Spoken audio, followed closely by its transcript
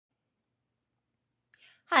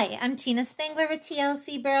Hi, I'm Tina Spangler with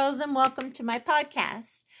TLC Barrels, and welcome to my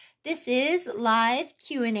podcast. This is live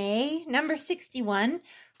Q&A number 61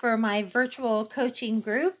 for my virtual coaching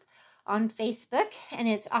group on Facebook, and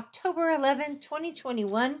it's October 11,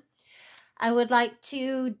 2021. I would like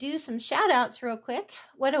to do some shout outs real quick.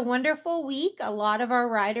 What a wonderful week a lot of our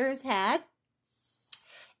riders had.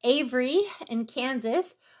 Avery in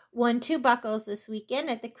Kansas won 2 buckles this weekend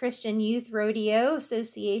at the Christian Youth Rodeo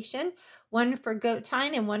Association, one for goat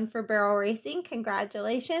tying and one for barrel racing.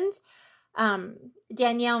 Congratulations.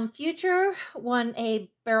 Danielle in Future won a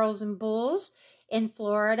Barrels and Bulls in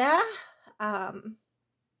Florida.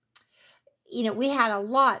 We had a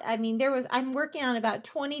lot. I'm working on about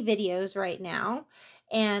 20 videos right now,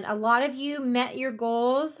 and a lot of you met your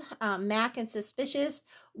goals. Mac and Suspicious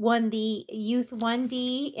won the Youth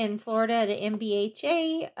 1D in Florida at an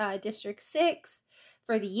MBHA District 6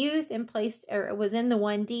 for the youth, and was in the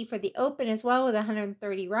 1D for the Open as well with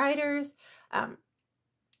 130 riders.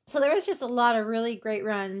 So there was just a lot of really great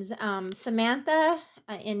runs. Samantha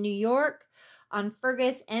in New York on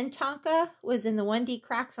Fergus and Tonka was in the 1D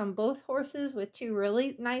cracks on both horses with 2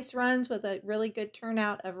 really nice runs with a really good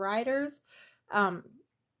turnout of riders.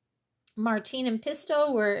 Martine and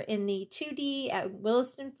Pistol were in the 2D at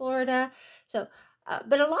Williston, Florida.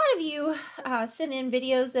 But a lot of you sent in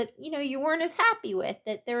videos that, you weren't as happy with,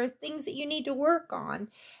 that there are things that you need to work on.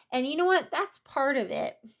 And you know what? That's part of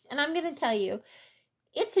it. And I'm going to tell you,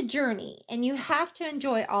 it's a journey and you have to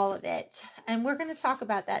enjoy all of it. And we're going to talk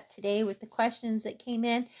about that today with the questions that came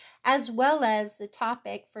in, as well as the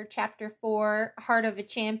topic for Chapter 4, Heart of a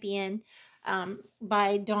Champion,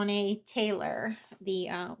 by Donna Taylor, the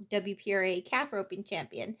WPRA calf roping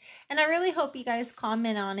champion. And I really hope you guys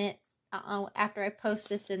comment on it after I post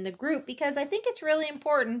this in the group, because I think it's really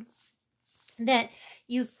important that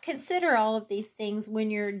you consider all of these things when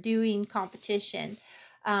you're doing competition.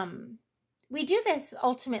 We do this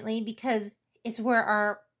ultimately because it's where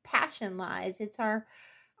our passion lies. It's our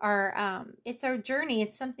journey.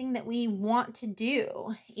 It's something that we want to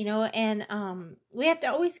do, and we have to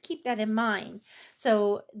always keep that in mind.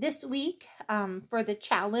 So this week, for the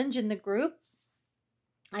challenge in the group,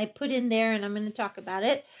 I put in there, and I'm going to talk about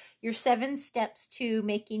it, your 7 steps to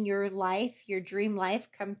making your dream life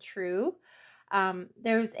come true.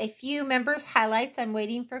 There's a few members' highlights. I'm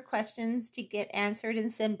waiting for questions to get answered and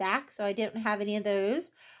send back, so I didn't have any of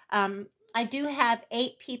those. I do have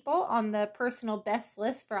 8 people on the personal best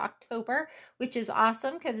list for October, which is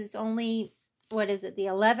awesome because it's only, the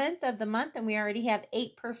 11th of the month, and we already have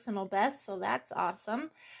 8 personal bests, so that's awesome.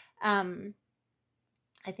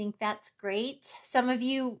 I think that's great. Some of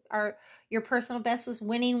you your personal best was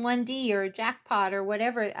winning 1D or jackpot or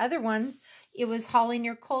whatever. Other ones, it was hauling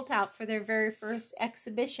your colt out for their very first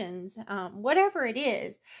exhibitions. Whatever it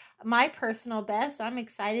is, my personal best I'm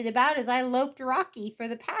excited about is I loped Rocky for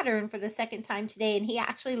the pattern for the second time today, and he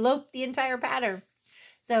actually loped the entire pattern.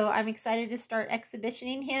 So I'm excited to start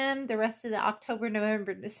exhibitioning him the rest of the October,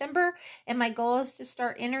 November, December. And my goal is to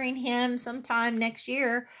start entering him sometime next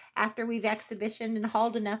year after we've exhibitioned and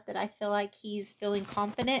hauled enough that I feel like he's feeling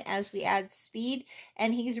confident as we add speed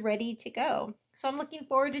and he's ready to go. So I'm looking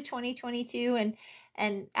forward to 2022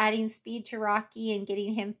 and adding speed to Rocky and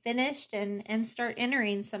getting him finished and start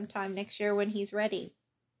entering sometime next year when he's ready.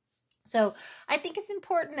 So I think it's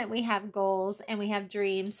important that we have goals and we have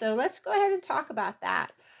dreams. So let's go ahead and talk about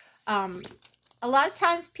that. A lot of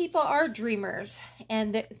times people are dreamers,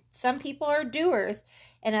 and some people are doers,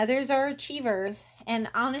 and others are achievers. And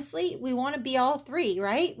honestly, we want to be all 3,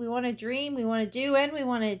 right? We want to dream, we want to do, and we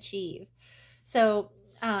want to achieve. So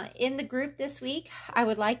in the group this week, I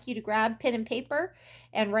would like you to grab pen and paper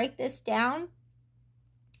and write this down.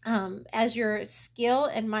 As your skill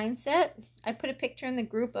and mindset. I put a picture in the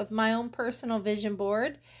group of my own personal vision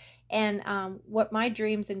board and what my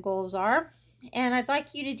dreams and goals are. And I'd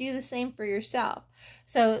like you to do the same for yourself.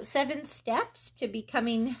 So 7 steps to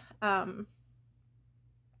becoming the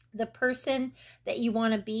person that you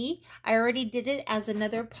want to be. I already did it as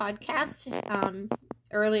another podcast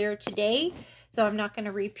earlier today, so I'm not going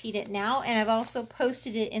to repeat it now. And I've also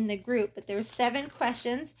posted it in the group, but there's 7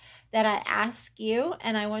 questions that I ask you,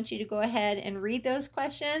 and I want you to go ahead and read those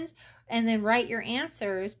questions and then write your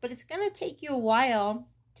answers. But it's going to take you a while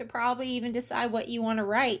to probably even decide what you want to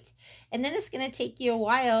write, and then it's going to take you a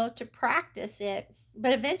while to practice it.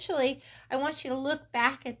 But eventually I want you to look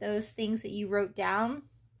back at those things that you wrote down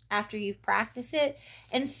after you've practiced it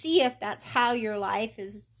and see if that's how your life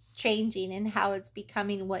is changing and how it's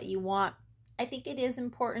becoming what you want. I think it is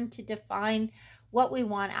important to define what we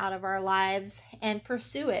want out of our lives and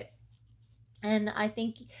pursue it. And I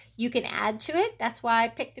think you can add to it. That's why I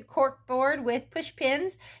picked a cork board with push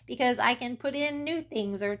pins, because I can put in new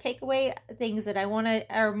things or take away things that I want to,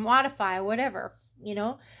 or modify, whatever.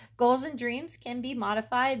 Goals and dreams can be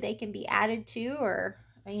modified. They can be added to, or,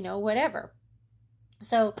 whatever.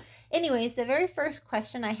 So anyways, the very first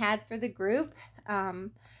question I had for the group,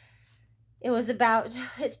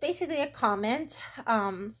 it's basically a comment.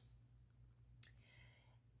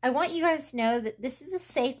 I want you guys to know that this is a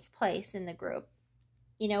safe place in the group.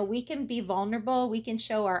 We can be vulnerable. We can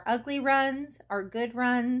show our ugly runs, our good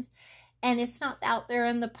runs, and it's not out there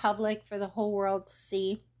in the public for the whole world to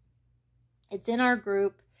see. It's in our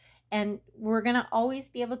group, and we're going to always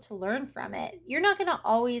be able to learn from it. You're not going to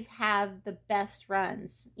always have the best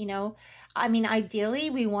runs. Ideally,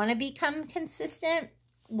 we want to become consistent,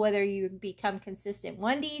 whether you become consistent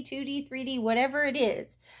 1D, 2D, 3D, whatever it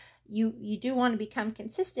is. You do want to become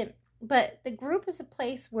consistent, but the group is a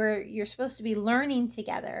place where you're supposed to be learning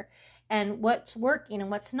together and what's working and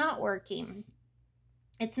what's not working.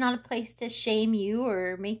 It's not a place to shame you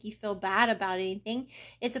or make you feel bad about anything.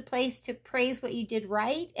 It's a place to praise what you did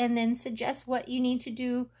right and then suggest what you need to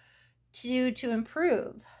do to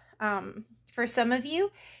improve. For some of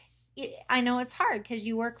you, I know it's hard because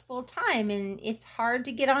you work full time and it's hard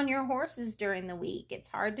to get on your horses during the week. It's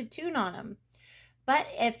hard to tune on them. But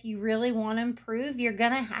if you really want to improve, you're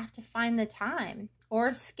going to have to find the time,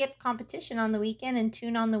 or skip competition on the weekend and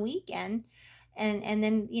tune on the weekend. And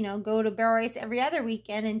then, go to barrel race every other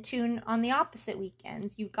weekend and tune on the opposite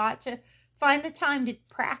weekends. You've got to find the time to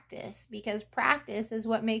practice, because practice is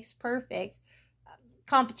what makes perfect.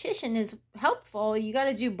 Competition is helpful. You got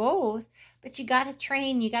to do both, but you got to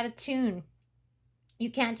train. You got to tune.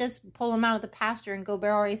 You can't just pull them out of the pasture and go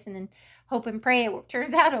barrel racing and hope and pray it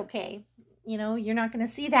turns out okay. You're not going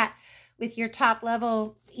to see that with your top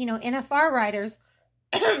level, NFR riders.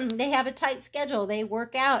 They have a tight schedule. They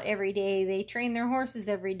work out every day. They train their horses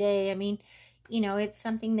every day. It's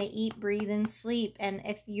something they eat, breathe, and sleep. And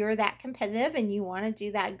if you're that competitive and you want to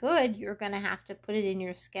do that good, you're going to have to put it in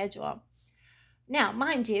your schedule. Now,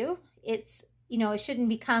 mind you, it shouldn't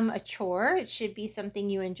become a chore. It should be something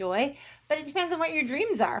you enjoy, but it depends on what your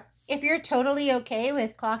dreams are. If you're totally okay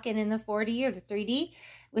with clocking in the 4D or the 3D,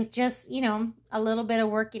 with just, a little bit of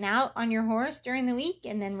working out on your horse during the week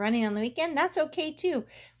and then running on the weekend, that's okay too.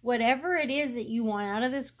 Whatever it is that you want out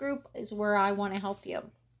of this group is where I want to help you.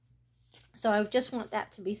 So I just want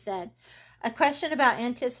that to be said. A question about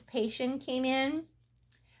anticipation came in.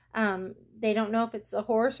 They don't know if it's the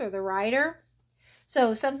horse or the rider.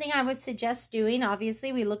 So something I would suggest doing,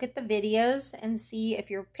 obviously, we look at the videos and see if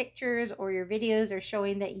your pictures or your videos are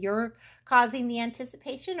showing that you're causing the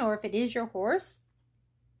anticipation, or if it is your horse.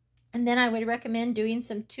 And then I would recommend doing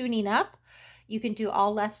some tuning up. You can do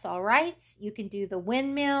all lefts, all rights. You can do the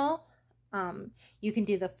windmill. You can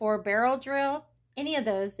do the 4-barrel drill. Any of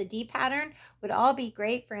those, the D pattern, would all be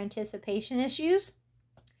great for anticipation issues.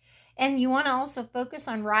 And you want to also focus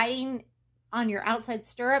on riding on your outside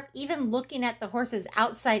stirrup, even looking at the horse's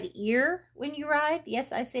outside ear when you ride.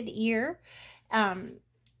 Yes, I said ear. And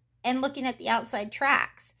looking at the outside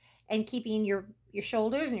tracks and keeping your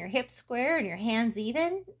shoulders and your hips square and your hands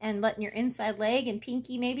even, and letting your inside leg and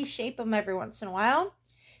pinky maybe shape them every once in a while,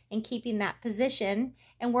 and keeping that position,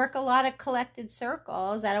 and work a lot of collected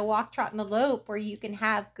circles at a walk, trot, and a lope where you can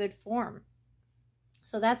have good form.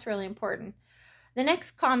 So that's really important. The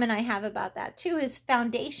next comment I have about that too is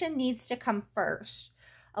foundation needs to come first.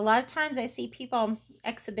 A lot of times I see people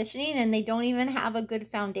exhibitioning and they don't even have a good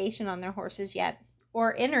foundation on their horses yet,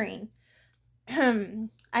 or entering.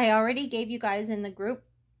 I already gave you guys in the group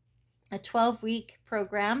a 12-week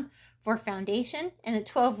program for foundation and a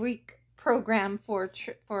 12-week program for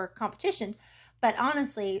competition. But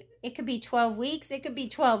honestly, it could be 12 weeks, it could be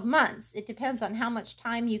 12 months. It depends on how much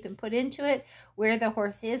time you can put into it, where the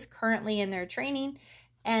horse is currently in their training.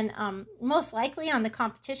 And most likely on the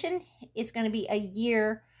competition, it's going to be a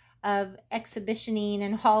year of exhibitioning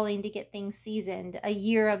and hauling to get things seasoned, a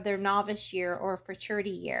year of their novice year or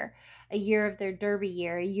futurity year, a year of their derby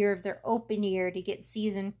year, a year of their open year to get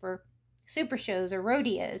seasoned for super shows or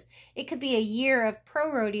rodeos. It could be a year of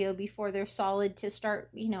pro rodeo before they're solid to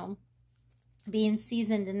start, being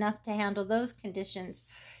seasoned enough to handle those conditions.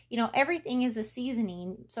 Everything is a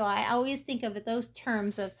seasoning. So I always think of those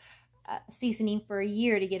terms of seasoning for a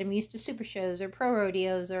year to get them used to super shows or pro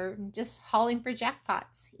rodeos or just hauling for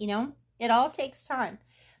jackpots. It all takes time,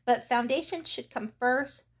 but foundation should come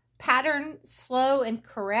first. Pattern, slow and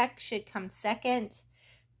correct, should come second.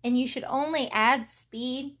 And you should only add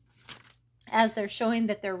speed as they're showing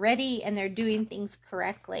that they're ready and they're doing things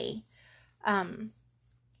correctly.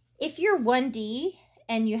 If you're 1D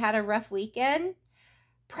and you had a rough weekend,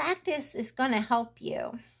 practice is going to help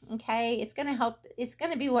you. Okay, it's going to help. It's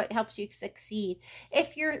going to be what helps you succeed.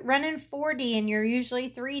 If you're running 4D and you're usually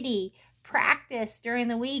 3D, practice during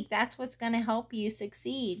the week. That's what's going to help you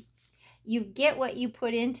succeed. You get what you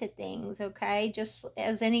put into things, okay? Just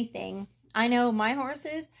as anything. I know my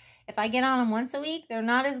horses, if I get on them once a week, they're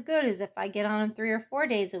not as good as if I get on them 3 or 4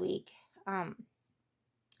 days a week.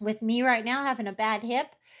 With me right now having a bad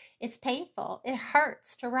hip, it's painful. It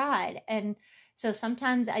hurts to ride. And so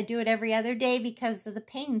sometimes I do it every other day because of the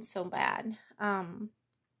pain so bad.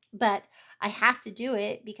 But I have to do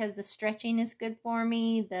it because the stretching is good for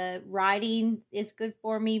me. The riding is good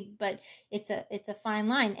for me, but it's a fine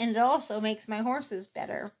line. And it also makes my horses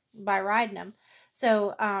better by riding them.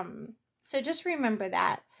 So, so just remember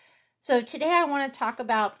that. So today I want to talk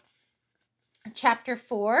about chapter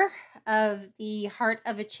 4 of The Heart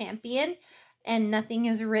of a Champion, and Nothing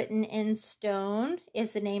is Written in Stone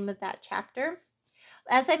is the name of that chapter.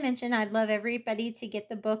 As I mentioned, I'd love everybody to get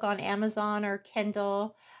the book on Amazon or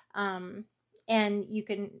Kindle, and you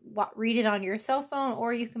can read it on your cell phone,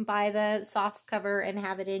 or you can buy the soft cover and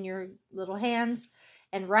have it in your little hands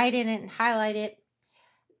and write in it and highlight it.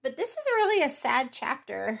 But this is really a sad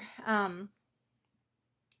chapter.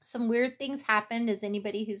 Some weird things happened, as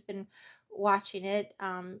anybody who's been watching it,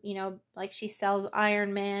 like she sells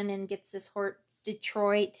Iron Man and gets this horse,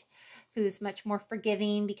 Detroit, who's much more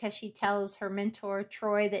forgiving because she tells her mentor,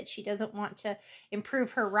 Troy, that she doesn't want to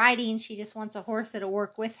improve her riding. She just wants a horse that'll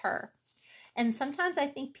work with her. And sometimes I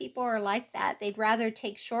think people are like that. They'd rather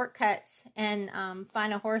take shortcuts and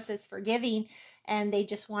find a horse that's forgiving, and they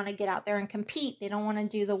just want to get out there and compete. They don't want to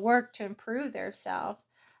do the work to improve themselves.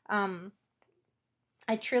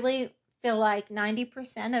 I truly feel like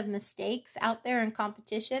 90% of mistakes out there in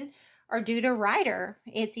competition are due to rider.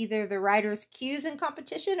 It's either the rider's cues in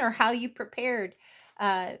competition or how you prepared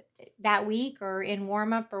that week or in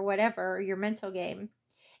warm-up or whatever, or your mental game.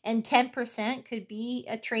 And 10% could be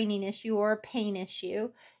a training issue or a pain issue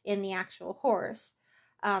in the actual horse.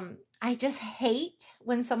 I just hate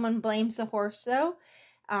when someone blames the horse, though.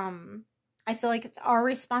 I feel like it's our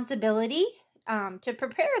responsibility to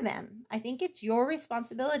prepare them. I think it's your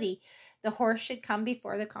responsibility. The horse should come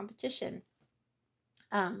before the competition.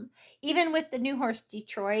 Even with the new horse,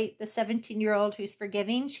 Detroit, the 17-year-old who's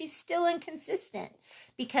forgiving, she's still inconsistent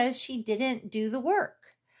because she didn't do the work.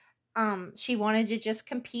 She wanted to just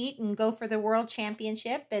compete and go for the world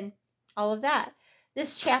championship and all of that.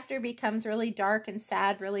 This chapter becomes really dark and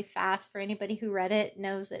sad really fast. For anybody who read it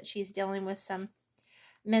knows that she's dealing with some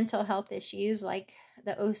mental health issues like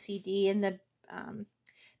the OCD and the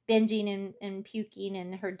binging and puking,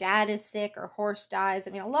 and her dad is sick, her horse dies.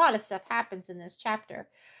 I mean, a lot of stuff happens in this chapter.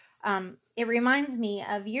 It reminds me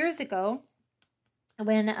of years ago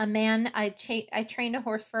when a man, I trained a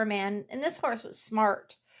horse for a man, and this horse was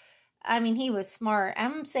smart. I mean, he was smart.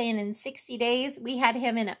 I'm saying in 60 days, we had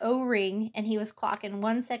him in an O-ring, and he was clocking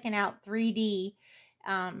 1 second out 3D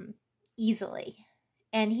easily.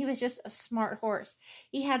 And he was just a smart horse.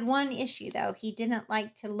 He had one issue, though. He didn't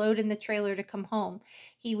like to load in the trailer to come home.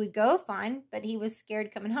 He would go fine, but he was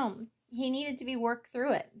scared coming home. He needed to be worked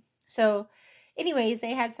through it. So anyways,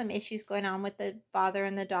 they had some issues going on with the father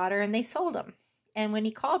and the daughter, and they sold him. And when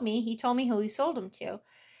he called me, he told me who he sold him to.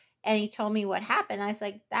 And he told me what happened. I was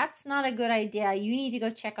like, that's not a good idea. You need to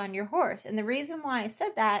go check on your horse. And the reason why I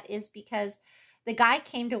said that is because the guy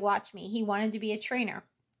came to watch me. He wanted to be a trainer.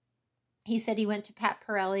 He said he went to Pat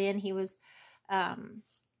Pirelli and he was a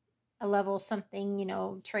level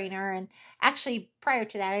something, trainer. And actually, prior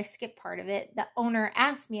to that, I skipped part of it. The owner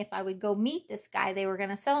asked me if I would go meet this guy they were going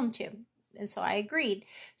to sell him to. And so I agreed.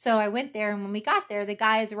 So I went there, and when we got there, the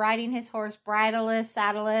guy is riding his horse bridleless,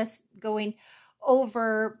 saddleless, going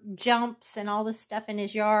over jumps and all this stuff in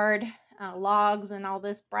his yard, logs and all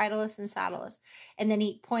this, bridleless and saddleless. And then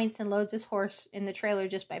he points and loads his horse in the trailer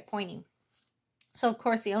just by pointing. So, of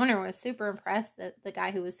course, the owner was super impressed, the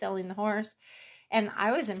guy who was selling the horse. And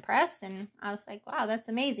I was impressed, and I was like, wow, that's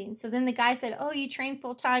amazing. So then the guy said, oh, you train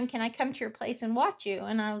full time. Can I come to your place and watch you?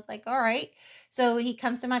 And I was like, all right. So he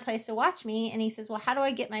comes to my place to watch me, and he says, well, how do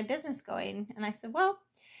I get my business going? And I said, well,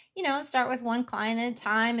 start with one client at a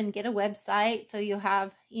time and get a website so you'll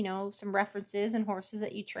have, some references and horses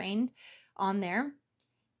that you trained on there.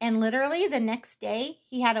 And literally the next day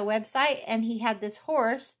he had a website, and he had this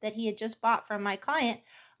horse that he had just bought from my client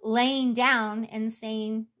laying down and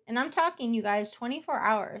saying, and I'm talking, you guys, 24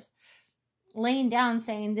 hours, laying down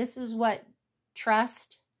saying, this is what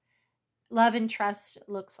trust, love and trust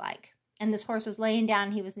looks like. And this horse was laying down,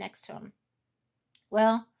 and he was next to him.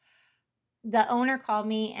 Well, the owner called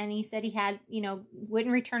me and he said he had,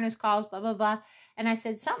 wouldn't return his calls, blah, blah, blah. And I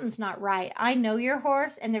said, something's not right. I know your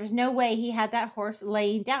horse, and there's no way he had that horse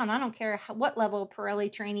laying down. I don't care what level of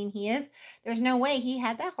Pirelli training he is. There's no way he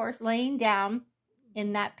had that horse laying down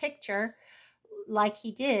in that picture like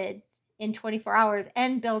he did in 24 hours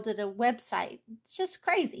and built a website. It's just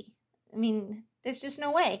crazy. I mean, there's just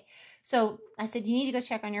no way. So I said, you need to go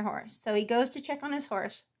check on your horse. So he goes to check on his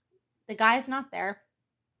horse. The guy's not there.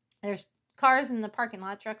 There's cars in the parking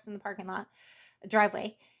lot, trucks in the parking lot, a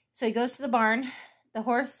driveway. So he goes to the barn. The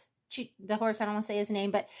horse, I don't want to say his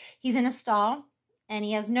name, but he's in a stall and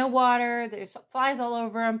he has no water. There's flies all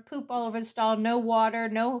over him, poop all over the stall, no water,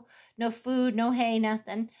 no food, no hay,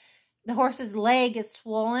 nothing. The horse's leg is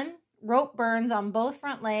swollen. Rope burns on both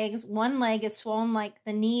front legs. One leg is swollen, like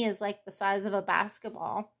the knee is like the size of a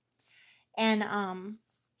basketball. And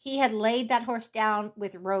he had laid that horse down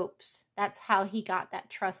with ropes. That's how he got that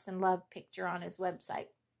trust and love picture on his website.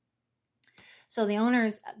 So the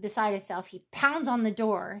owner's beside himself. He pounds on the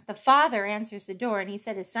door. The father answers the door, and he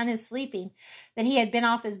said his son is sleeping, that he had been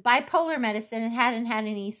off his bipolar medicine and hadn't had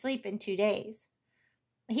any sleep in 2 days.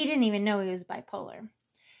 He didn't even know he was bipolar.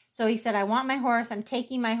 So he said, I want my horse. I'm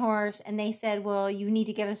taking my horse. And they said, well, you need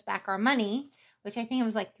to give us back our money, which I think it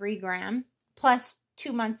was like $3,000 plus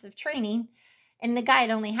 2 months of training. And the guy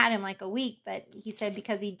had only had him like a week, but he said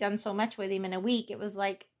because he'd done so much with him in a week, it was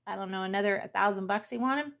like, I don't know, another $1,000 he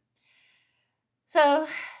wanted. So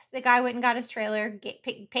the guy went and got his trailer,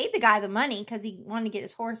 paid the guy the money because he wanted to get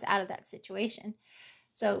his horse out of that situation.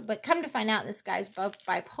 So, but come to find out, this guy's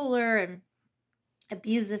bipolar and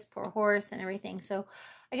abused this poor horse and everything. So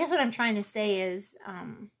I guess what I'm trying to say is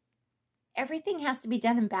everything has to be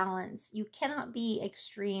done in balance. You cannot be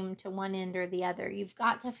extreme to one end or the other. You've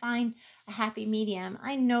got to find a happy medium.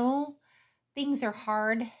 I know things are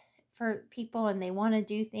hard for people and they want to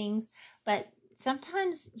do things, but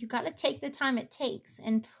sometimes you got to take the time it takes.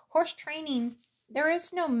 And horse training, there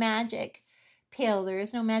is no magic pill. There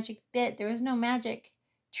is no magic bit. There is no magic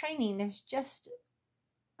training. There's just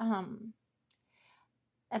a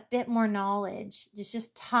bit more knowledge. There's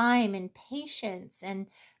just time and patience and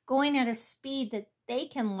going at a speed that they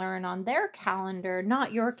can learn on their calendar,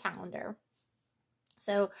 not your calendar.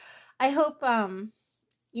 So I hope,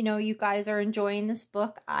 you guys are enjoying this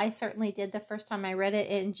book. I certainly did the first time I read it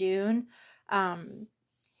in June.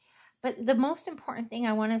 But the most important thing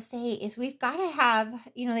I want to say is we've got to have,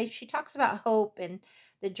 she talks about hope and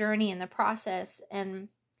the journey and the process and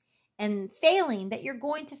failing, that you're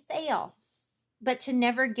going to fail, but to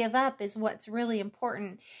never give up is what's really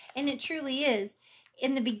important. And it truly is.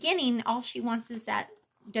 In the beginning, all she wants is that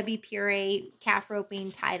WPRA calf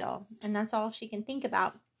roping title, and that's all she can think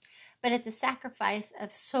about. But at the sacrifice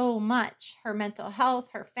of so much, her mental health,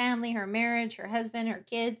 her family, her marriage, her husband, her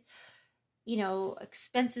kids,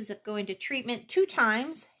 expenses of going to treatment 2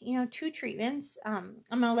 times, 2 treatments. I'm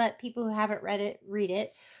going to let people who haven't read it read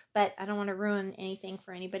it, but I don't want to ruin anything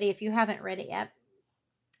for anybody if you haven't read it yet.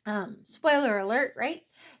 Spoiler alert, right?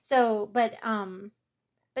 So, but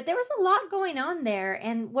there was a lot going on there.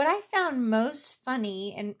 And what I found most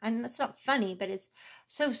funny, and it's not funny, but it's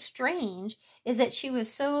so strange, is that she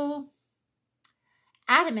was so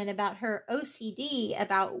adamant about her OCD,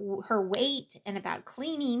 about her weight, and about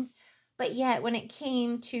cleaning. But yet when it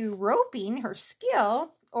came to roping, her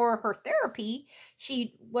skill or her therapy,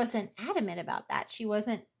 she wasn't adamant about that. She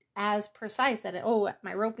wasn't as precise that,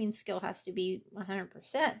 my roping skill has to be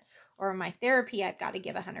 100%, or my therapy, I've got to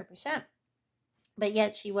give 100%. But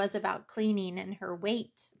yet she was about cleaning and her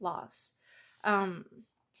weight loss.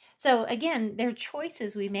 So again, they're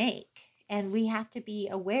choices we make, and we have to be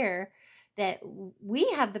aware that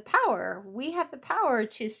we have the power. We have the power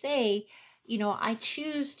to say, I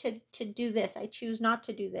choose to do this. I choose not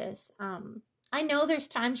to do this. I know there's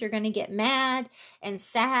times you're going to get mad and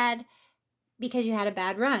sad because you had a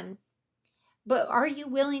bad run. But are you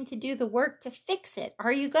willing to do the work to fix it?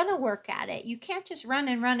 Are you going to work at it? You can't just run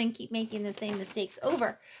and keep making the same mistakes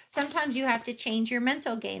over. Sometimes you have to change your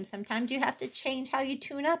mental game. Sometimes you have to change how you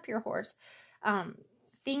tune up your horse.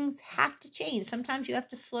 Things have to change. Sometimes you have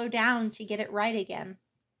to slow down to get it right again.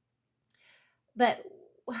 But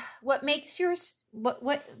what makes yours,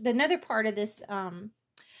 another part of this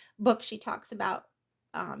book she talks about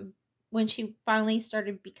when she finally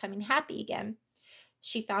started becoming happy again.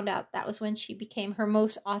 She found out that was when she became her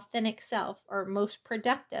most authentic self, or most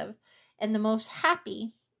productive, and the most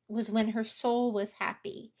happy was when her soul was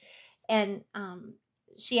happy. And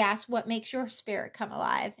she asked, what makes your spirit come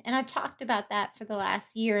alive? And I've talked about that for the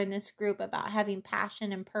last year in this group, about having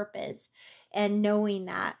passion and purpose and knowing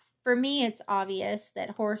that. for me, it's obvious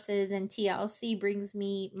that horses and TLC brings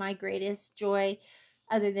me my greatest joy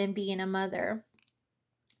other than being a mother.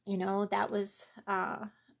 That was,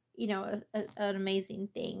 an amazing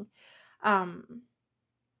thing.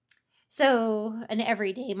 So an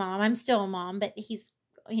everyday mom. I'm still a mom, but he's,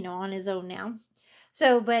 on his own now.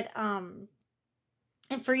 So,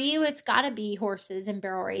 and for you, it's got to be horses and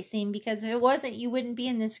barrel racing, because if it wasn't, you wouldn't be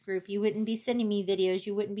in this group. You wouldn't be sending me videos.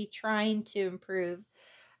 You wouldn't be trying to improve.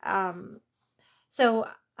 So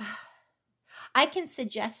I can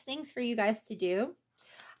suggest things for you guys to do.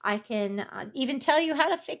 I can even tell you how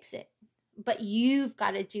to fix it, but you've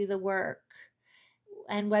got to do the work.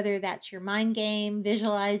 And whether that's your mind game,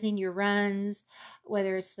 visualizing your runs,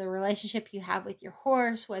 whether it's the relationship you have with your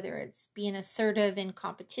horse, whether it's being assertive in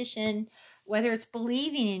competition, whether it's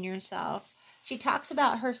believing in yourself. She talks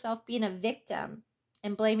about herself being a victim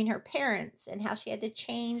and blaming her parents, and how she had to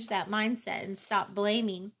change that mindset and stop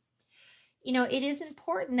blaming. It is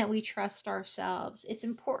important that we trust ourselves. It's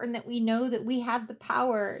important that we know that we have the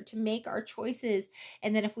power to make our choices,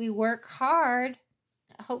 and that if we work hard,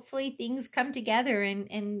 hopefully things come together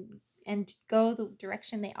and go the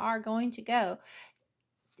direction they are going to go.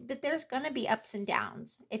 But there's going to be ups and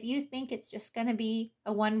downs. If you think it's just going to be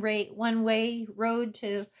a one-way road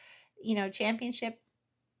to, championship,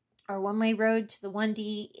 or one-way road to the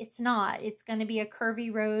 1D, it's not. It's going to be a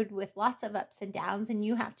curvy road with lots of ups and downs, and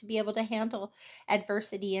you have to be able to handle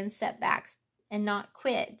adversity and setbacks and not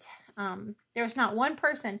quit. There's not one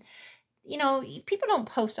person, people don't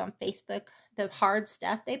post on Facebook the hard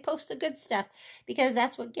stuff. They post the good stuff because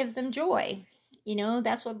that's what gives them joy.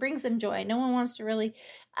 That's what brings them joy. No one wants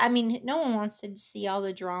to see all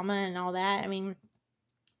the drama and all that.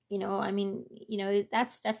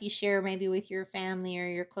 That's stuff you share maybe with your family or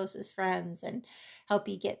your closest friends and help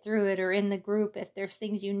you get through it, or in the group if there's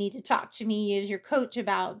things you need to talk to me as your coach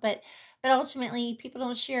about. But ultimately, people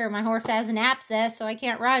don't share. My horse has an abscess, so I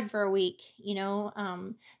can't ride for a week.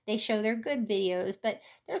 They show their good videos, but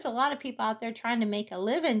there's a lot of people out there trying to make a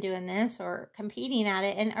living doing this or competing at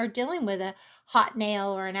it, and are dealing with a hot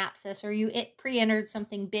nail or an abscess, or you pre-entered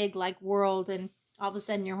something big like World, and all of a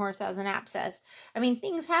sudden your horse has an abscess.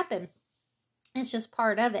 Things happen. It's just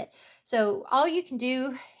part of it. So all you can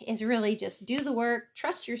do is really just do the work,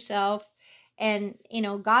 trust yourself, and,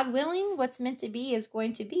 God willing, what's meant to be is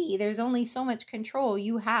going to be. There's only so much control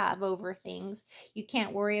you have over things. You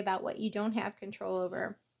can't worry about what you don't have control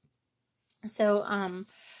over. So,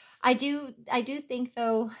 I do think,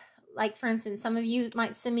 though, like, for instance, some of you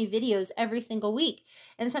might send me videos every single week,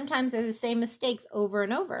 and sometimes they're the same mistakes over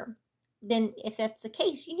and over. Then if that's the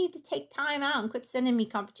case, you need to take time out and quit sending me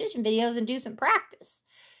competition videos and do some practice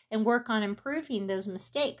and work on improving those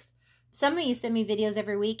mistakes. Some of you send me videos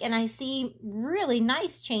every week, and I see really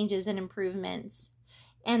nice changes and improvements,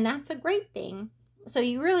 and that's a great thing. So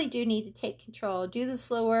you really do need to take control, do the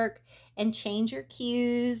slow work, and change your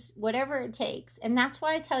cues, whatever it takes. And that's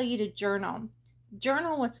why I tell you to journal.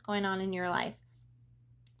 Journal what's going on in your life.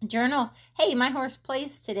 Journal, hey, my horse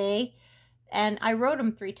placed today, and I rode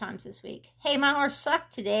him 3 times this week. Hey, my horse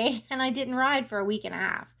sucked today, and I didn't ride for a week and a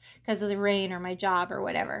half because of the rain or my job or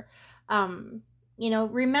whatever.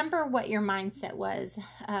 Remember what your mindset was.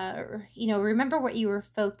 Remember what you were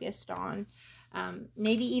focused on.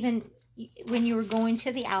 Maybe even when you were going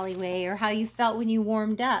to the alleyway, or how you felt when you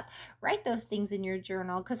warmed up. Write those things in your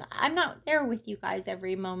journal, because I'm not there with you guys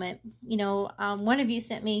every moment. One of you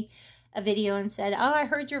sent me a video and said, oh, I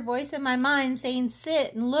heard your voice in my mind saying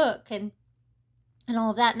sit and look and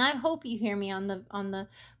all of that. And I hope you hear me on the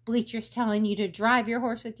bleachers telling you to drive your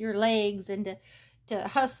horse with your legs and to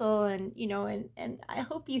hustle, and and I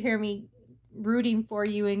hope you hear me rooting for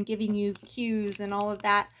you and giving you cues and all of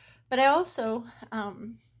that. But I also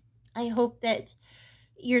I hope that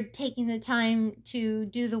you're taking the time to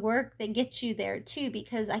do the work that gets you there too,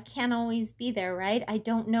 because I can't always be there, right? I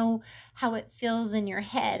don't know how it feels in your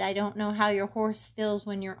head. I don't know how your horse feels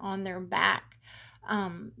when you're on their back.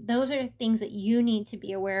 Those are things that you need to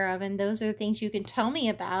be aware of, and those are things you can tell me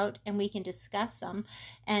about, and we can discuss them.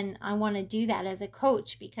 And I want to do that as a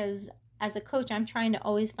coach, because as a coach, I'm trying to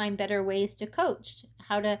always find better ways to coach,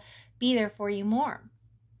 how to be there for you more.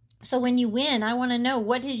 So when you win, I want to know,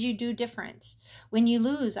 what did you do different? When you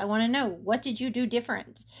lose, I want to know, what did you do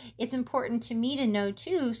different? It's important to me to know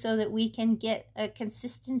too, so that we can get a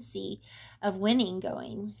consistency of winning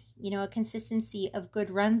going, a consistency of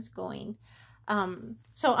good runs going.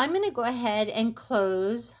 So I'm going to go ahead and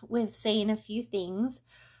close with saying a few things.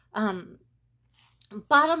 Bottom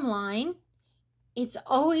line, it's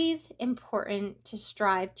always important to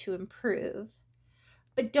strive to improve,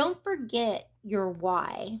 but don't forget your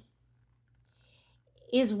why.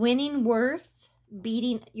 Is winning worth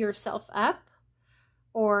beating yourself up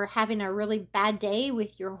or having a really bad day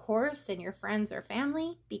with your horse and your friends or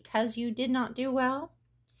family because you did not do well?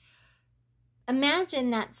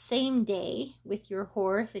 Imagine that same day with your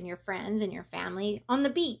horse and your friends and your family on the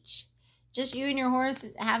beach. Just you and your horse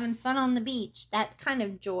having fun on the beach. That kind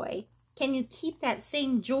of joy. Can you keep that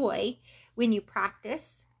same joy when you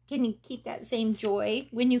practice? Can you keep that same joy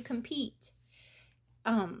when you compete?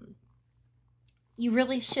 You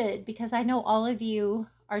really should, because I know all of you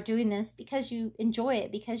are doing this because you enjoy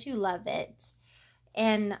it, because you love it.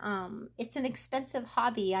 And it's an expensive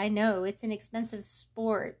hobby. I know it's an expensive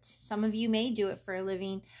sport. Some of you may do it for a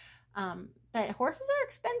living, but horses are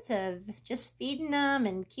expensive. Just feeding them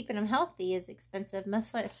and keeping them healthy is expensive,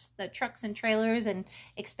 much less the trucks and trailers and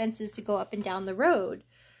expenses to go up and down the road.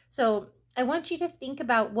 So I want you to think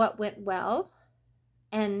about what went well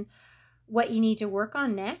and what you need to work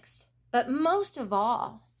on next. But most of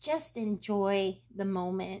all, just enjoy the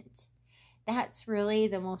moment. That's really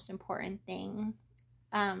the most important thing.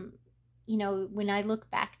 You know, when I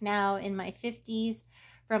look back now in my 50s,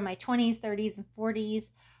 from my 20s, 30s, and 40s,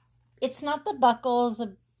 it's not the buckles,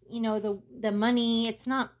 the money, it's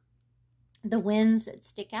not the wins that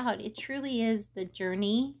stick out. It truly is the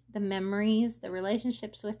journey, the memories, the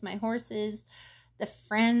relationships with my horses, the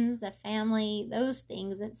friends, the family, those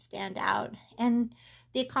things that stand out, and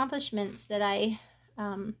the accomplishments that I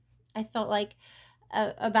felt like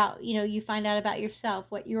about, you find out about yourself,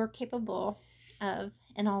 what you're capable of,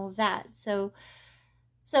 and all of that. So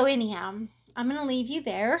anyhow, I'm going to leave you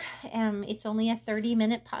there. It's only a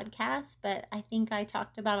 30-minute podcast, but I think I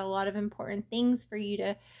talked about a lot of important things for you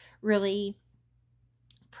to really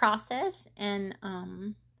process. And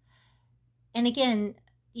again,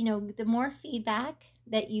 the more feedback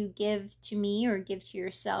that you give to me or give to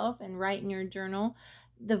yourself and write in your journal,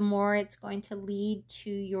 the more it's going to lead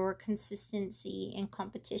to your consistency in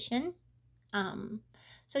competition.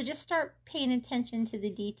 So just start paying attention to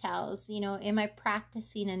the details. Am I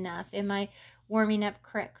practicing enough? Am I warming up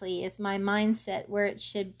correctly? Is my mindset where it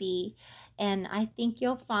should be? And I think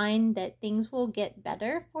you'll find that things will get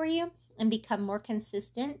better for you and become more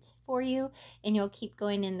consistent for you, and you'll keep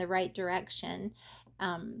going in the right direction.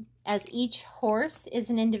 As each horse is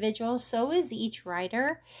an individual, so is each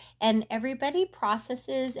rider, and everybody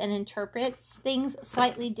processes and interprets things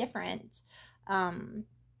slightly different.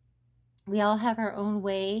 We all have our own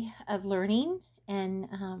way of learning, and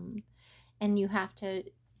you have to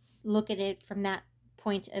look at it from that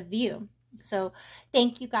point of view. So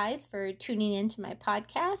thank you guys for tuning into my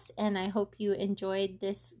podcast, and I hope you enjoyed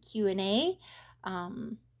this Q&A.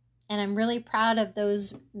 And I'm really proud of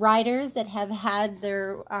those riders that have had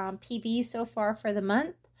their PB so far for the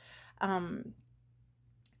month.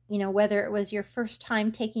 Whether it was your first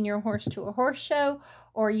time taking your horse to a horse show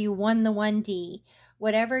or you won the 1D,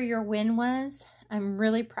 whatever your win was, I'm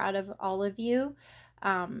really proud of all of you.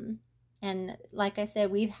 And like I said,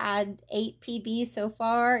 we've had 8 PBs so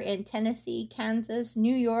far in Tennessee, Kansas,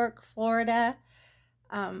 New York, Florida.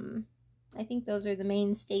 I think those are the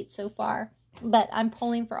main states so far. But I'm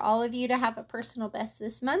pulling for all of you to have a personal best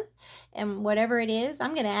this month. And whatever it is,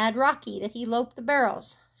 I'm going to add Rocky, that he loped the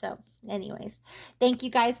barrels. So anyways, thank you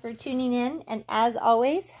guys for tuning in. And as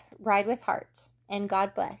always, ride with heart. And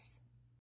God bless.